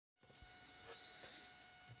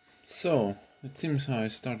So, it seems I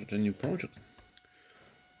started a new project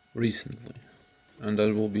recently, and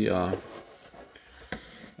that will be a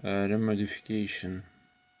remodification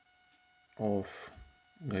of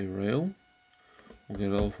Geirail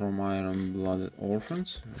from Iron-Blooded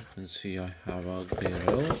Orphans. You can see I have a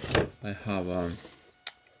Geirail, I have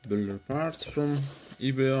builder parts from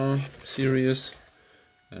EBR series,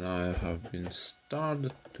 and I have been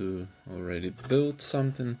started to already build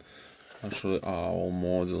something. Actually, our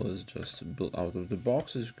model is just built out of the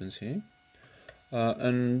box, as you can see.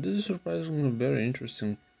 And this is surprisingly very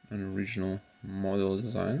interesting and original model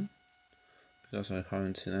design, because I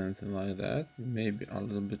haven't seen anything like that. Maybe a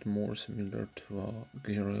little bit more similar to a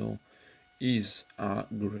Geirail is a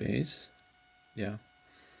Grace. Yeah,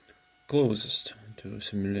 closest to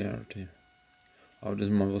similarity of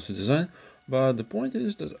this model's design. But the point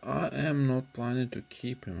is that I am not planning to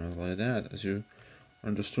keep him as like that, as you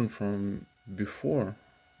understood from before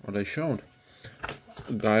what I showed.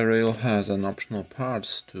 Geirail has an optional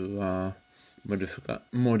parts to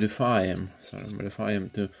modify him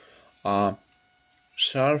to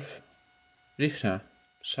Scharfrichter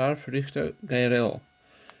Geirail.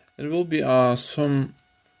 It will be some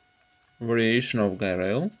variation of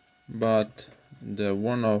Geirail, but the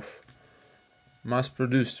one of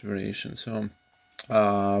mass-produced variation. So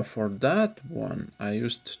for that one, I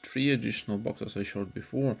used 3 additional boxes I showed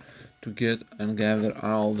before to get and gather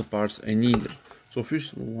all the parts I needed. So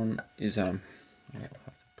first one is I'll have to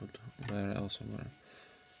put where else somewhere.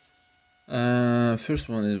 First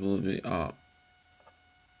one it will be a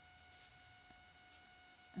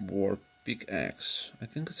war pickaxe. I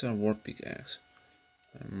think it's a war pickaxe.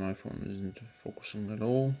 My phone isn't focusing at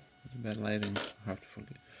all. Bad lighting. I have to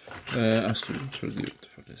forgive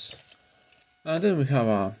for this. And then we have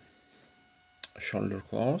a shoulder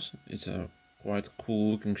claws. It's a quite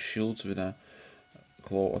cool looking shield with a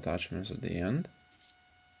claw attachments at the end.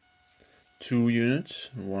 2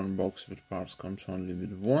 units, 1 box with parts comes only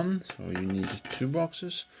with 1, so you need 2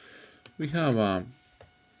 boxes. We have a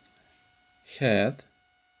head.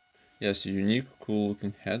 Yes, a unique, cool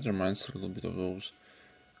looking head, reminds a little bit of those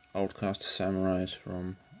outcast samurais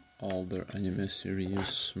from all their anime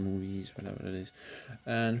series, movies, whatever it is.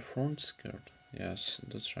 And front skirt. Yes,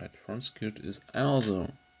 that's right, front skirt is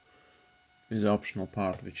also the optional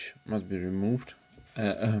part which must be removed,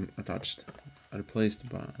 attached, replaced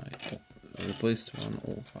on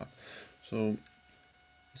old part. So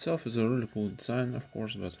itself is a really cool design, of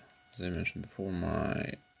course, but as I mentioned before,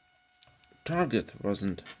 my target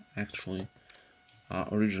wasn't actually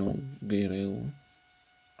original Geirail.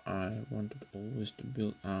 I wanted always to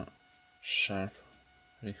build a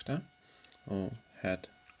Scharfrichter. Oh, head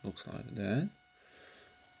looks like that.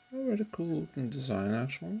 A very cool looking design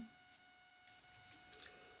actually.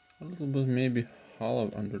 A little bit maybe hollow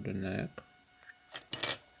under the neck.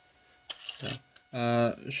 Yeah.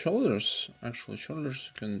 Shoulders you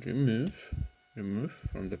can remove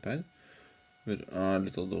from the pad with a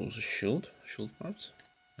little those shield parts,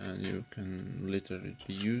 and you can literally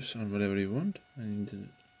use on whatever you want and the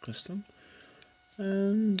custom.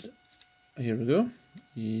 And here we go,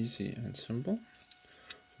 easy and simple.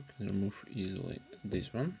 So you can remove easily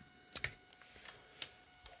this one.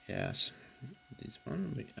 Yes, this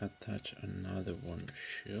one. We attach another one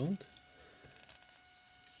shield.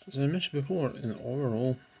 As I mentioned before, in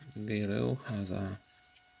overall, Geirail has a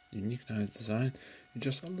unique, nice design. It's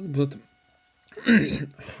just a little bit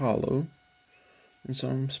hollow in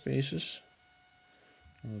some spaces,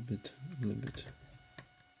 a little bit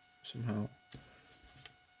somehow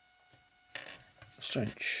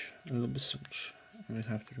strange, a little bit strange. And we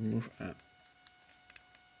have to remove a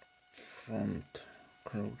front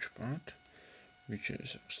crouch part, which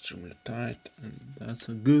is extremely tight, and that's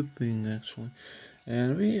a good thing actually.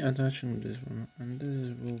 And we attaching this one, and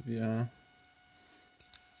this will be a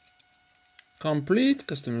complete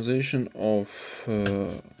customization of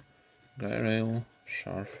Geirail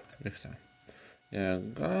Scharfrichter. Yeah,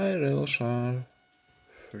 Geirail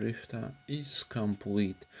Scharfrichter is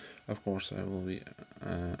complete. Of course, I will be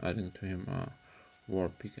adding to him a war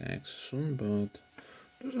pickaxe soon, but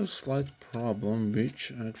there's a slight problem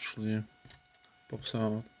which actually pops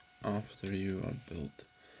out after you are built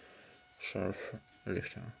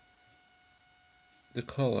Scharfrichter. The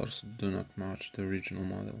colors do not match the original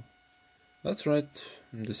model. That's right,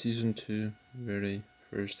 in the season 2 very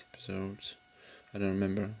first episodes, I don't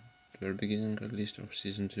remember, the very beginning at least of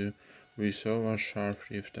season 2, we saw a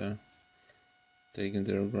Scharfrichter taking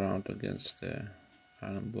their ground against the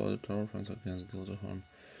Iron-Blooded Orphans, against Gildehorn,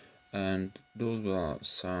 and those were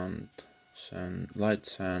light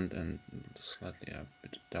sand and slightly a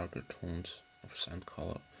bit darker tones of sand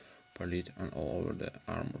color palette and all over the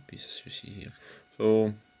armor pieces you see here.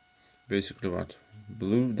 So basically what?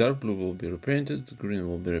 Dark blue will be repainted, green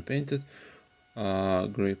will be repainted,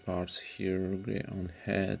 gray parts here, gray on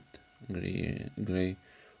head, gray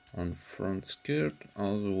on front skirt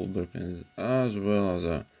also will be repainted, as well as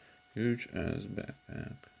a huge ass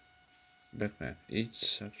backpack.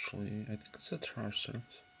 It's actually, I think it's a thruster.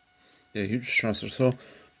 Yeah, huge thruster. So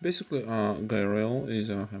basically Geirail is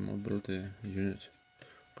a high mobility unit,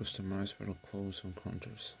 customized for close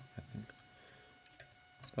encounters. I think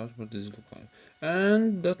that's what this look like,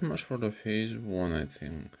 and that much for the phase 1, I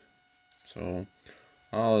think. So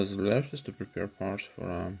all is left is to prepare parts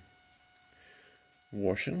for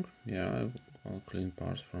washing. Yeah, I'll clean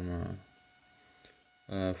parts from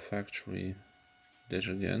a factory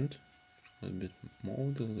detergent. A little bit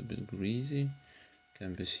moldy, a little bit greasy,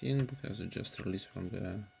 can be seen because it just released from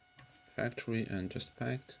the factory and just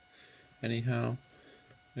packed. Anyhow,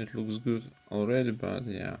 it looks good already, but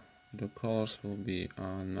yeah, the colors will be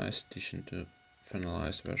a nice addition to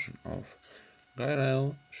finalized version of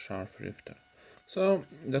Geirail Scharfrichter. So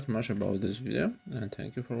that much about this video, and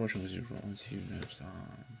thank you for watching as usual, and see you next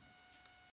time.